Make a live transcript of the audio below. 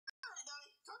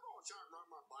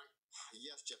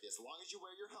Yes, Jeffy, as long as you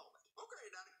wear your helmet. Okay,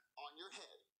 Daddy. On your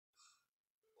head.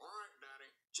 All right,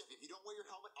 Daddy. Jeffy, if you don't wear your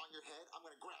helmet on your head, I'm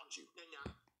going to ground you. Nah.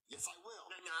 Yes, I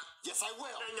will. Nah. Yes, I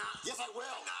will. Nah. Yes, I will.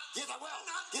 Yes, I will.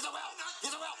 Yes, I will.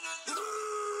 Yes, I will.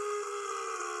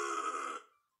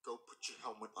 Go put your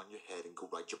helmet on your head and go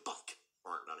ride your bike.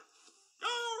 All right, Daddy.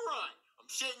 All right.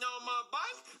 I'm sitting on my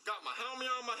bike, got my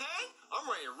helmet on my head. I'm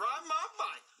ready to ride my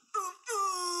bike.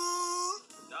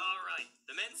 All right,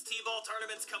 the men's t-ball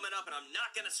tournament's coming up, and I'm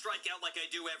not gonna strike out like I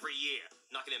do every year.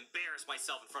 I'm not gonna embarrass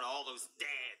myself in front of all those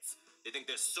dads. They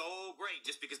think they're so great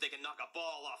just because they can knock a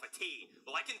ball off a tee.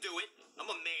 Well, I can do it.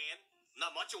 I'm a man. I'm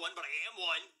not much of one, but I am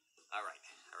one. All right,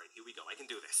 here we go. I can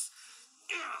do this.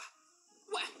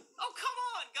 What? Oh, come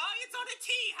on, guy. It's on a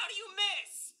tee. How do you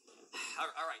miss? All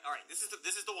right. This is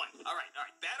the one. All right.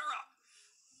 Batter up.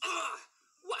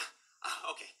 What?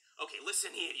 Okay, listen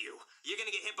here, you. You're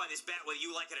gonna get hit by this bat whether you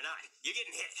like it or not. You're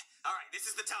getting hit. All right, this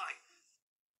is the time.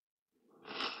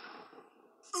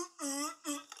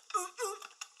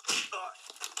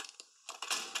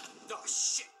 Oh,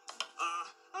 shit.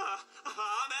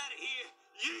 I'm out of here.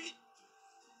 Yeet.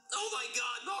 Oh, my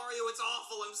God, Mario, it's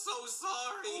awful. I'm so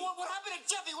sorry. What happened to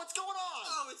Jeffy? What's going on?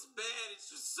 Oh, it's bad.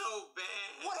 It's just so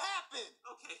bad. What happened?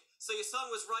 Okay, so your son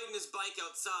was riding his bike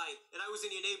outside, and I was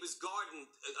in your neighbor's garden,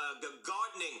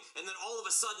 gardening, and then all of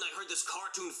a sudden I heard this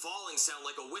cartoon falling sound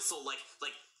like a whistle, like,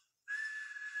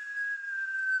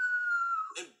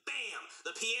 and bam!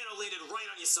 The piano landed right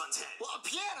on your son's head. Well, a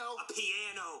piano? A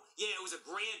piano. Yeah, it was a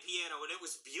grand piano, and it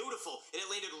was beautiful, and it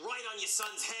landed right on your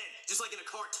son's head, just like in a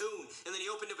cartoon. And then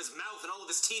he opened up his mouth, and all of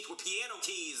his teeth were piano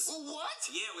keys. What?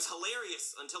 Yeah, it was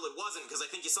hilarious, until it wasn't, because I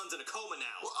think your son's in a coma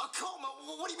now. Well, a coma?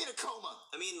 What do you mean a coma?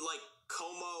 I mean, like,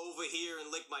 coma over here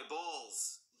and lick my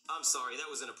balls. I'm sorry, that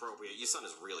was inappropriate. Your son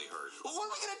is really hurt. Well, what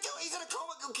am I going to do? He's in a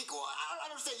coma. Okay, well, I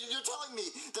don't understand. You're telling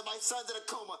me that my son's in a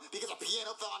coma because a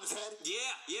piano fell on his head? Yeah,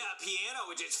 a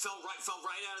piano. It just fell right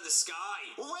out of the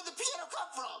sky. Well, where'd the piano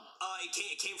come from?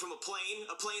 It came from a plane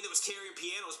that was carrying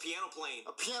pianos. Piano plane.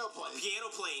 A piano plane? A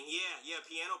piano plane, yeah,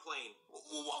 piano plane.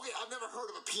 Well, okay, I've never heard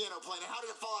of a piano plane. How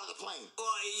did it fall out of the plane? Well,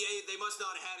 yeah, they must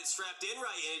not have had it strapped in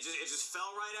right, and it just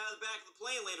fell right out of the back of the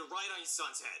plane, landed right on your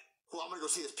son's head. Well, I'm gonna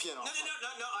go see this piano.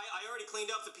 No, I already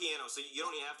cleaned up the piano, so you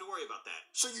don't even have to worry about that.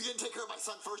 So you didn't take care of my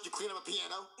son first? You cleaned up a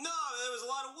piano? No, there was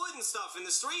a lot of wood and stuff in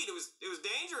the street. It was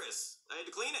dangerous. I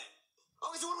had to clean it.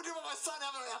 Okay, so what do we do about my son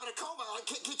having a coma?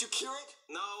 Can't you cure it?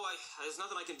 No, there's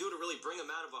nothing I can do to really bring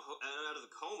him out of the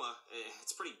coma.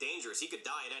 It's pretty dangerous. He could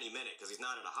die at any minute because he's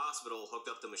not at a hospital hooked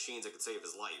up to machines that could save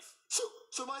his life.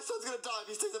 So my son's gonna die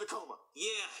if he stays in a coma?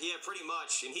 Yeah, pretty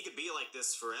much. And he could be like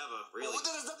this forever, really. Well,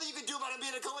 then there's nothing you can do about him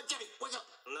being in a coma. Jeffy, wake up.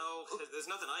 No, there's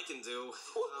nothing I can do.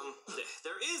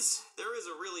 There is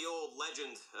a really old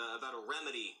legend about a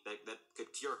remedy that could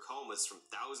cure comas from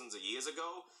thousands of years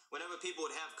ago. Whenever people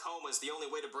would have comas, the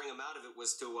only way to bring them out of it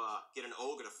was to get an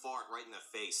ogre to fart right in their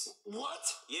face. What?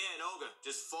 Yeah, an ogre.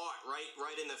 Just fart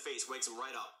right in their face, wakes them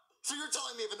right up. So you're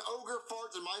telling me if an ogre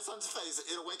farts in my son's face,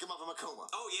 it'll wake him up from a coma?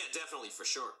 Oh, yeah, definitely, for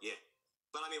sure, yeah.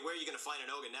 But, I mean, where are you going to find an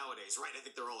ogre nowadays, right? I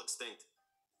think they're all extinct.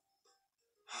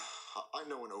 I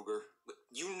know an ogre.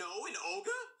 You know an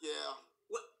ogre? Yeah.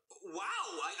 What? Wow,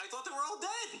 I thought they were all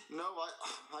dead. No,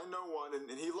 I know one, and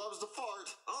he loves to fart.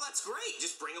 Oh, that's great.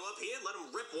 Just bring him up here, let him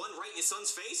rip one right in your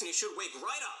son's face, and he should wake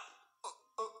right up.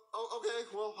 Okay,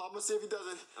 well, I'm gonna see if he does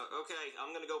it. Okay, I'm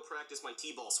gonna go practice my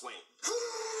t-ball swing.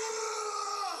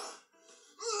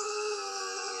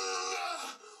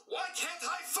 Why can't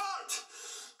I fart?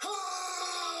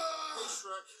 Hey,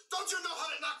 Shrek. Don't you know how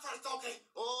to knock first, Donkey?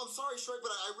 Oh, I'm sorry, Shrek, but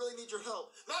I really need your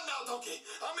help. Not now, Donkey.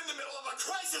 I'm in the middle of a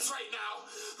crisis right now.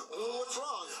 What's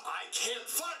wrong? I can't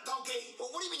fart, Donkey.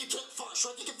 Well, what do you mean you can't fart,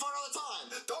 Shrek? You can fart all the time.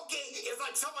 Donkey, it's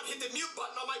like someone hit the mute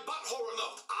button on my butthole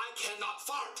remote. I cannot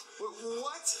fart.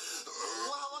 What?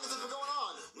 Well, how long has this been going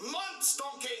on? Months,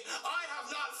 Donkey. I have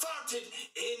not farted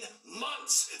in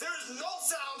months. There is no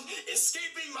sound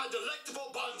escaping my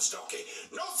delectable buns, Donkey.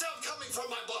 No sound coming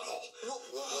from my butthole. Well,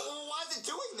 why is it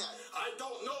doing that? I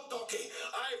don't know, Donkey.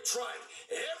 I've tried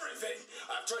everything.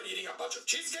 I've tried eating a bunch of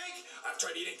cheesecake. I've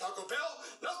tried eating Taco Bell.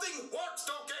 Nothing works,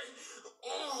 Donkey.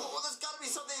 Oh, well, there's got to be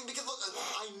something, because, look,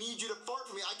 I need you to fart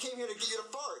for me. I came here to get you to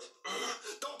fart.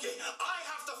 Donkey, I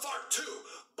have to fart too,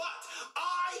 but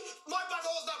my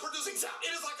butthole is not producing sound. It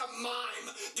is like a mime.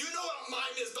 Do you know what a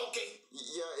mime is, Donkey?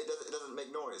 Yeah, it doesn't make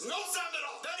noise. No sound at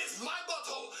all. That is my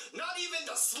butthole. Not even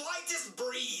the slightest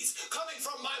breeze coming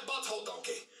from my butthole,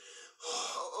 Donkey.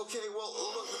 Okay, well,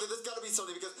 look, there's got to be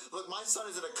something, because, look, my son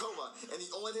is in a coma, and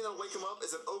the only thing that'll wake him up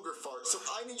is an ogre fart, so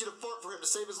I need you to fart for him to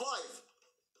save his life.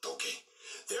 Donkey,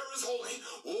 there is only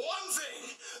one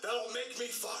thing that'll make me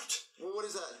fart. Well, what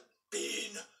is that?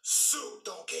 bean soup,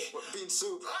 donkey. What, bean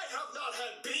soup? I have not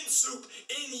had bean soup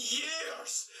in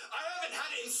years. I haven't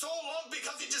had it in so long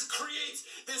because it just creates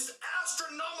this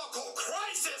astronomical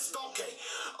crisis, donkey.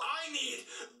 I need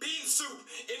bean soup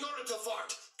in order to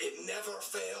fart. It never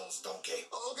fails, donkey.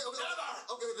 Oh, okay. Never.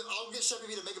 Okay, then I'll get Chef to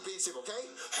make a bean soup, okay?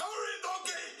 Hurry,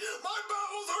 donkey. My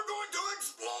bowels are going to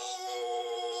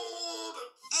explode.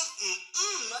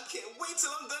 I can't wait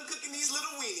till I'm done cooking these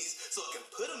little weenies so I can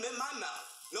put them in my mouth.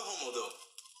 No homo, though.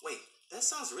 Wait, that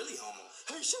sounds really homo.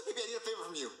 Hey, Chef, I need a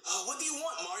favor from you. What do you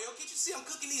want, Mario? Can't you see I'm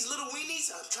cooking these little weenies?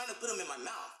 I'm trying to put them in my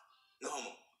mouth. No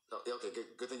homo. Oh, yeah, okay,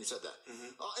 good thing you said that.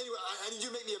 Anyway, I need you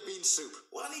to make me a bean soup.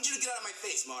 Well, I need you to get out of my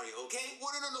face, Mario, okay?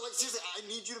 Well, no, like, seriously, I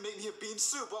need you to make me a bean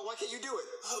soup. Why can't you do it?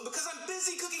 Because I'm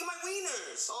busy cooking my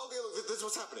wieners. Okay, look, this is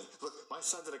what's happening. Look, my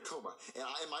son's in a coma, and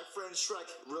my friend Shrek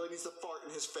really needs to fart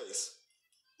in his face.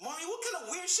 Mario, what kind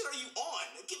of weird shit are you on?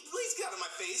 Please get out of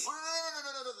my face. No.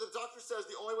 The doctor says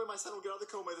the only way my son will get out of the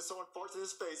coma is if someone farts in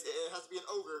his face. It has to be an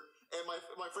ogre, and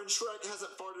my friend Shrek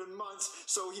hasn't farted in months,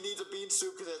 so he needs a bean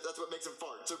soup because that's what makes him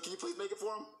fart. So can you please make it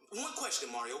for him? One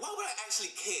question, Mario. Why would I actually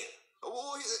care?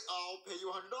 Well, I'll pay you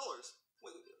 $100.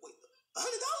 Wait, $100?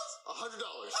 $100. $100?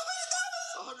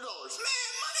 $100. Man,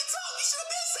 money talk. You should have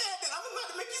been saying that. I'm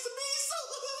about to make you some bean soup.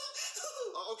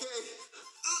 Okay.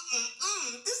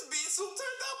 This bean soup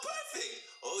turned out perfect.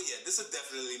 Oh yeah, this will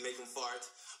definitely make him fart.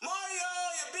 Mario,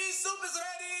 your bean soup is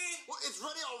ready. Well, it's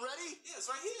ready already? Yeah, it's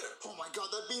right here. Oh my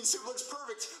god, that bean soup looks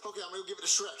perfect. Okay, I'm gonna give it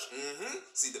to Shrek.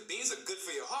 See, the beans are good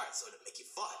for your heart, so it'll make you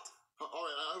fart.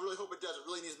 Alright, I really hope it does. It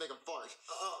really needs to make him fart.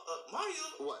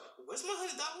 Mario. What? Where's my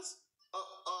 $100?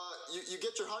 You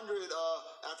get your 100,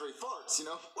 after he farts, you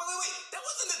know? Wait. That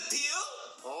wasn't a deal.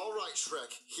 Alright,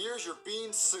 Shrek. Here's your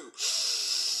bean soup.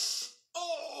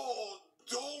 Oh,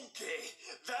 donkey.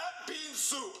 That bean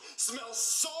soup smells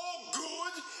so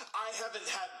good. I haven't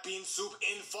had bean soup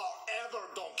in forever,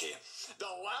 donkey. The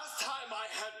last time I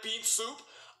had bean soup,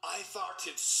 I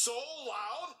farted so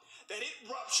loud that it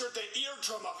ruptured the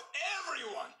eardrum of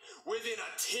everyone within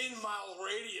a 10-mile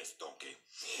radius, donkey.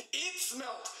 It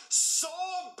smelled so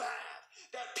bad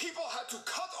that people had to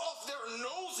cut off their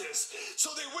noses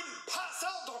so they wouldn't pass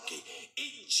out, donkey.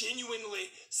 It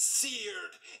genuinely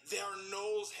seared their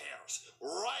nose hairs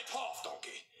right off,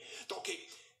 donkey. Donkey,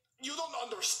 you don't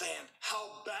understand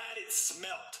how bad it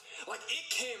smelled. Like it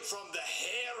came from the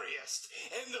hairiest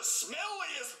and the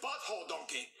smelliest butthole,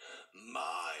 donkey.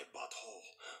 My butthole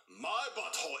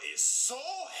is so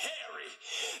hairy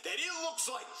that it looks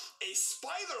like a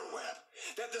spider web,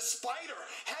 that the spider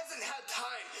hasn't had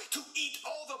time to eat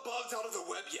all the bugs out of the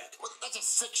web yet. Well, that's a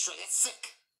sick, Shrek. That's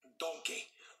sick.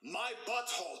 Donkey, my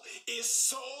butthole is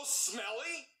so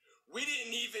smelly, we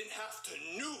didn't even have to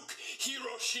nuke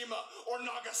Hiroshima or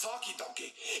Nagasaki,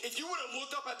 donkey. If you would have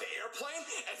looked up at the airplane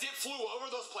as it flew over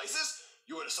those places,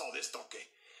 you would have saw this, donkey.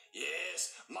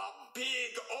 Yes, my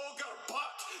big ogre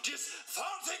butt just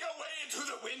farting away into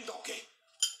the wind, donkey.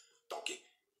 Donkey,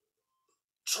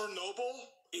 Chernobyl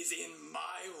is in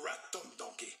my rectum,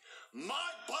 donkey.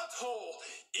 My butthole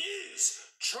is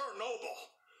Chernobyl.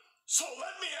 So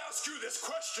let me ask you this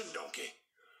question, donkey.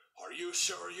 Are you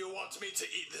sure you want me to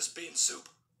eat this bean soup?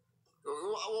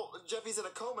 Well, Jeffy's in a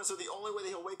coma, so the only way that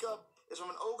he'll wake up is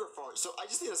from an ogre fart. So I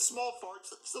just need a small fart,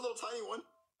 just a little tiny one.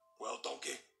 Well,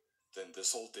 donkey, then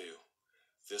this'll do.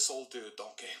 This'll do,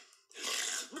 donkey.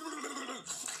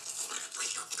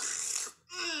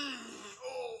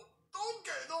 Oh,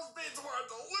 donkey, those beans were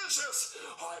delicious.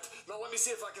 All right, now let me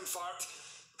see if I can fart.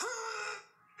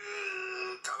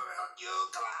 Come on, you,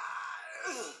 come on.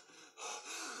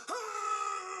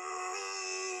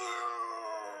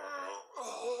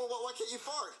 Why can't you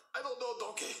fart? I don't know,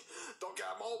 donkey. Donkey,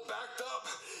 I'm all backed up.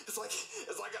 It's like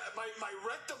my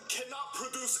rectum cannot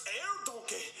produce air,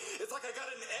 donkey. It's like I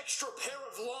got an extra pair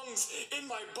of lungs in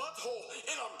my butthole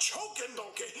and I'm choking,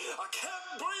 donkey. I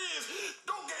can't breathe.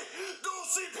 Donkey, do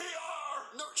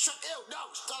CPR. No, Shrek, ew, no,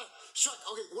 stop. Shrek,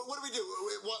 okay, what do we do?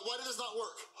 Why did this not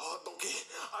work? Oh, donkey,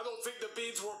 I don't think the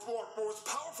beans were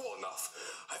powerful enough.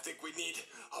 I think we need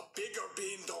a bigger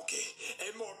bean, donkey.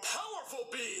 A more powerful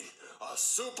bean. A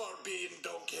super bean,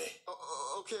 donkey.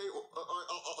 Okay,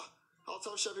 I'll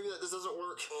tell Chevy that this doesn't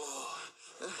work.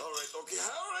 All right, donkey,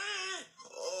 hurry!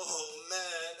 Oh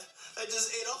man, I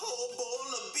just ate a whole bowl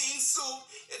of bean soup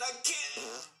and I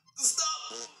can't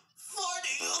stop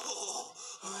farting. Oh,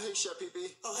 hey, Chef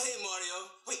Pee-Pee. Oh, hey, Mario.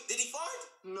 Wait, did he fart?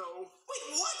 No. Wait,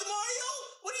 what, Mario?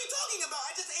 What are you talking about?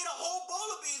 I just ate a whole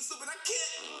bowl of bean soup and I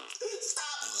can't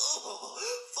stop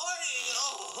farting.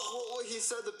 Well, he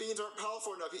said the beans aren't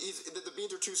powerful enough. The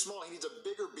beans are too small. He needs a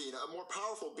bigger bean, a more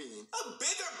powerful bean. A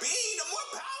bigger bean? A more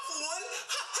powerful one?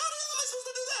 How the hell am I supposed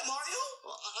to do that, Mario?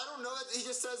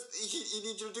 says he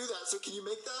needs you to do that, so can you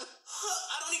make that?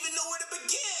 I don't even know where to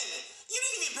begin. You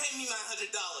didn't even pay me my $100.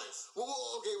 Well,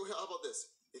 okay, how about this?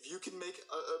 If you can make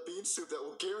a bean soup that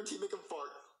will guarantee make him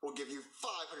fart, we'll give you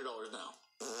 $500 now.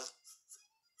 $500?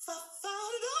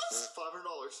 $500. $500?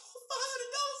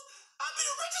 I'll be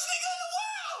the richest nigga in the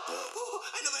world! Oh,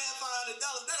 I never had $500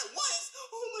 that at once.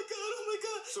 Oh my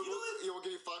god. So we'll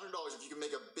give you $500 if you can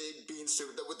make a big bean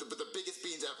soup with the biggest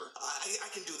beans ever. I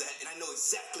can do that, and I know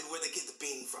exactly where they get the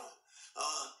bean from.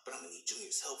 But I'm gonna need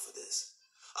Junior's help for this.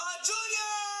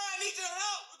 Junior! I need your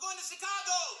help! We're going to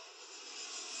Chicago!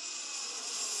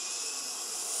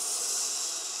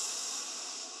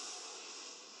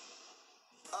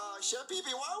 Chef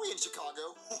Pee-Pee, why are we in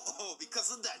Chicago? Oh, because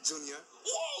of that, Junior.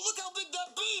 Whoa, look how big that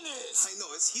bean is! I know,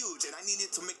 it's huge, and I need it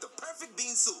to make the perfect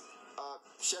bean soup.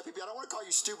 Chef Pee-Pee, I don't want to call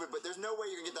you stupid, but there's no way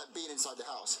you can get that bean inside the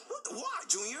house. Why,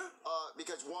 Junior?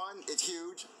 Because one, it's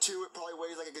huge. Two, it probably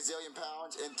weighs like a gazillion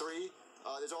pounds. And three,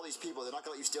 there's all these people. They're not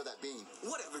gonna let you steal that bean.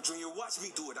 Whatever, Junior. Watch me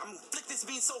do it. I'm gonna flick this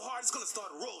bean so hard it's gonna start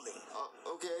rolling.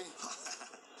 Okay.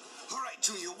 All right,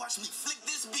 Junior. Watch me flick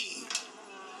this bean.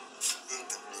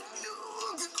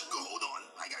 Hold on.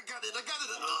 I got it.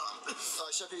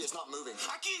 Chef Pee-Pee, it's not moving.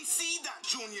 I can't see that,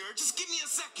 Junior. Just give me a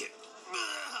second.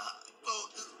 Oh,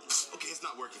 okay, it's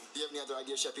not working. Do you have any other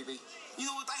ideas, Chef Pee-Pee? You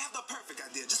know what? I have the perfect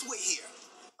idea. Just wait here.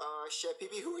 Chef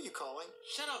Pee-Pee, who are you calling?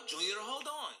 Shut up, Junior. Hold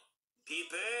on.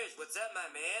 Peepers, what's up, my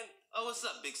man? Oh, what's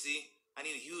up, Big C? I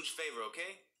need a huge favor,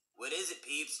 okay? What is it,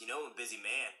 Peeps? You know I'm a busy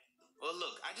man. Well,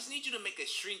 look, I just need you to make a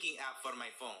shrinking app for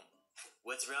my phone.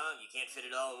 What's wrong? You can't fit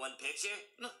it all in one picture?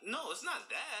 No, it's not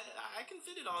that. I can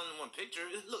fit it all in one picture.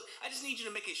 Look, I just need you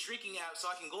to make a shrinking app so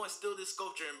I can go and steal this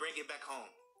sculpture and bring it back home.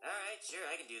 Alright, sure,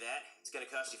 I can do that. It's gonna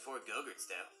cost you 4 Go-Gurts,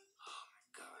 though. Oh,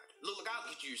 my God. Look, I'll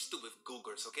get you your stupid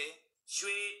Googers, okay?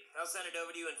 Sweet. I'll send it over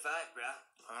to you in 5, brah.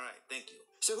 All right, thank you.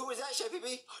 So who is that, Chef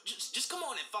Pee-Pee? Just come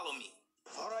on and follow me.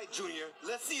 All right, Junior.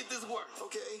 Let's see if this works.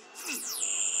 Okay.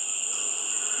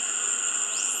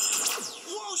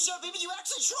 Whoa, Chef Pee-Pee, you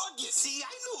actually shrunk it! See,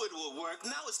 I knew it would work.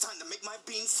 Now it's time to make my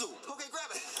bean soup. Okay, grab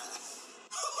it.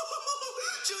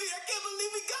 Junior, I can't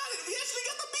believe we got it. We actually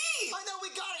got the bean. I know we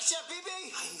got it, Chef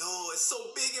Pee-Pee. I know, it's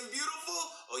so big and beautiful.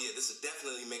 Oh yeah, this will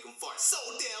definitely make them fart so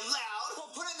damn loud.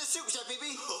 Well, put it in the soup, Chef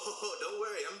Pee-Pee. Oh, don't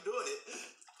worry, I'm doing it.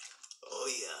 Oh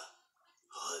yeah.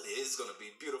 Oh, it is gonna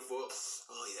be beautiful.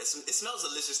 Oh yeah, it smells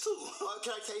delicious too.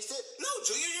 Can I taste it? No,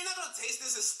 Junior, you're not gonna taste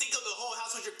this and stink up the whole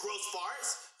house with your gross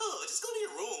farts. Oh, just go to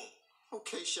your room.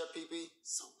 Okay, Chef Pee-Pee.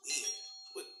 So weird.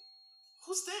 Wait,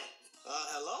 who's that?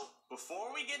 Hello?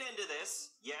 Before we get into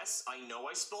this, yes, I know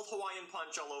I spilled Hawaiian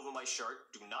Punch all over my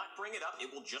shirt. Do not bring it up, it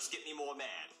will just get me more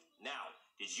mad. Now,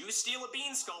 did you steal a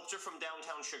bean sculpture from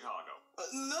downtown Chicago?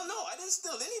 No, I didn't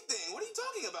steal anything. What are you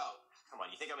talking about? Come on,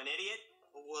 you think I'm an idiot?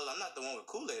 Well, I'm not the one with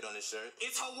Kool-Aid on his shirt.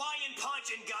 It's Hawaiian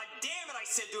Punch, and goddammit, I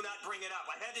said do not bring it up.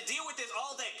 I've had to deal with this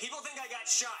all day. People think I got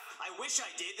shot. I wish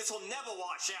I did. This will never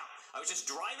wash out. I was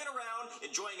just driving around,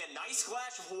 enjoying a nice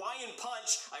glass of Hawaiian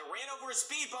Punch. I ran over a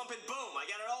speed bump, and boom, I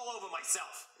got it all over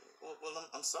myself. Well,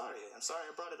 I'm sorry. I'm sorry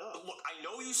I brought it up. Look, I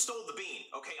know you stole the bean,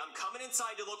 okay? I'm coming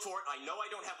inside to look for it. I know I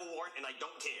don't have a warrant, and I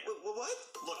don't care. What?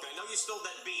 Look, I know you stole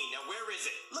that bean. Now, where is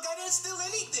it? Look, I didn't steal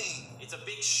anything. It's a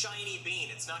big, shiny bean.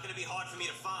 It's not going to be hard for me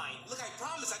to find. Look, I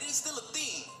promise, I didn't steal a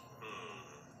thing.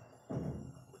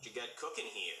 What you got cooking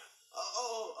here?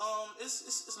 It's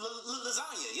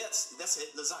lasagna. Yes, that's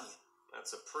it, lasagna.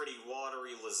 That's a pretty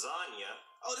watery lasagna.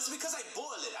 Oh, that's because I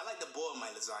boil it. I like to boil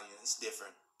my lasagna. It's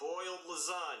different. Boiled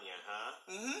lasagna, huh?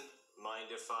 Mm-hmm.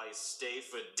 Mind if I stay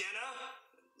for dinner?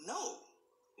 No.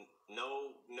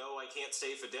 No, I can't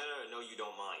stay for dinner. No, you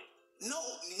don't mind. No,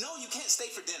 you can't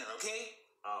stay for dinner, okay?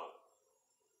 Oh,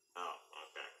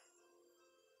 okay.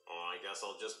 Oh, I guess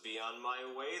I'll just be on my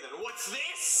way then. What's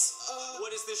this?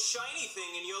 What is this shiny thing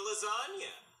in your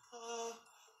lasagna?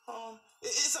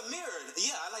 It's a mirror.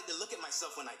 Yeah, I like to look at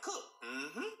myself when I cook.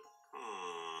 Mm-hmm.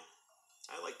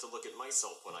 I like to look at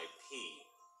myself when I pee.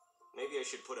 Maybe I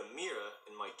should put a mirror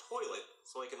in my toilet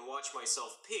so I can watch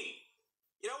myself pee.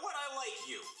 You know what? I like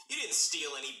you. You didn't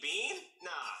steal any bean.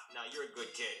 Nah, you're a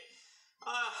good kid.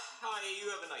 Hi,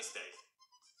 you have a nice day.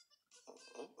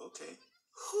 Oh, okay.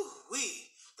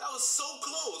 Whew-wee. That was so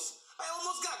close. I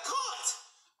almost got caught.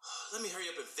 Let me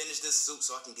hurry up and finish this soup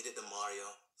so I can get it to Mario.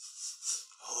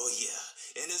 Oh,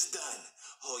 yeah. And it's done.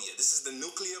 Oh, yeah. This is the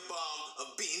nuclear bomb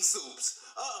of bean soups.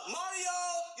 Mario,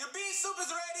 your bean soup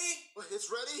is ready. Wait, it's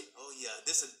ready? Oh, yeah.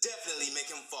 This will definitely make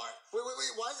him fart. Wait.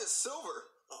 Why is it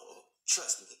silver? Oh,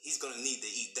 trust me. He's going to need to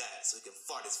eat that so he can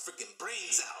fart his freaking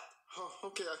brains out.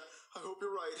 Oh, okay. I hope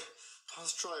you're right.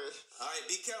 Let's try it. All right.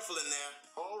 Be careful in there.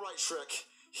 All right, Shrek.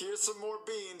 Here's some more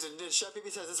beans, and Chef Pee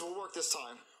says this will work this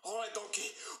time. Alright,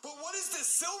 Donkey. But what is this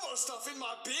silver stuff in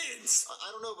my beans?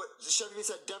 I don't know, but Chef Pee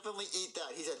said definitely eat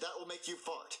that. He said that will make you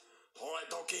fart. Alright,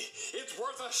 Donkey. It's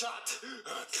worth a shot.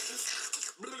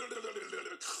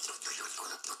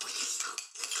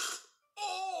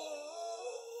 Oh!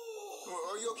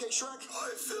 Are you okay, Shrek?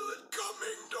 I feel it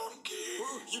coming, Donkey.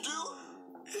 You do?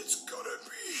 It's gonna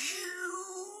be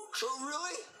huge. Oh,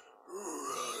 really?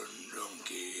 Run,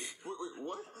 Donkey. Wait,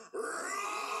 what?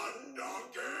 Run,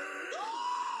 Donkey.